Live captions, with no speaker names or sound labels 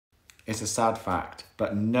it's a sad fact,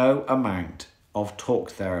 but no amount of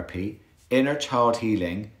talk therapy, inner child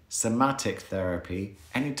healing, somatic therapy,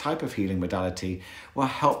 any type of healing modality will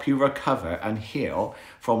help you recover and heal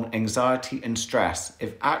from anxiety and stress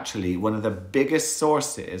if actually one of the biggest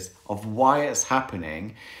sources of why it's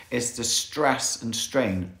happening is the stress and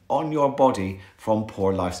strain on your body from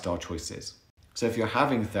poor lifestyle choices. So if you're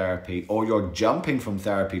having therapy or you're jumping from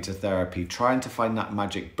therapy to therapy, trying to find that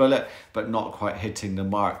magic bullet but not quite hitting the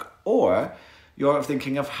mark, or you're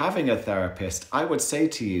thinking of having a therapist, I would say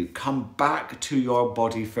to you, come back to your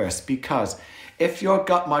body first, because if your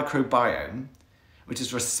gut microbiome, which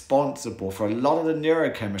is responsible for a lot of the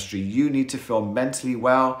neurochemistry, you need to feel mentally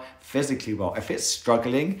well, physically well. If it's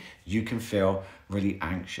struggling, you can feel really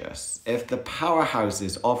anxious. If the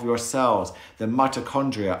powerhouses of your cells, the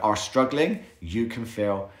mitochondria, are struggling, you can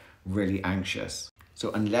feel really anxious. So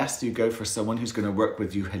unless you go for someone who's going to work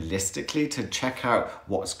with you holistically to check out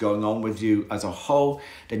what's going on with you as a whole,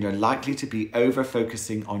 then you're likely to be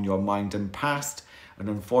over-focusing on your mind and past, and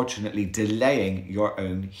unfortunately delaying your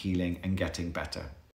own healing and getting better.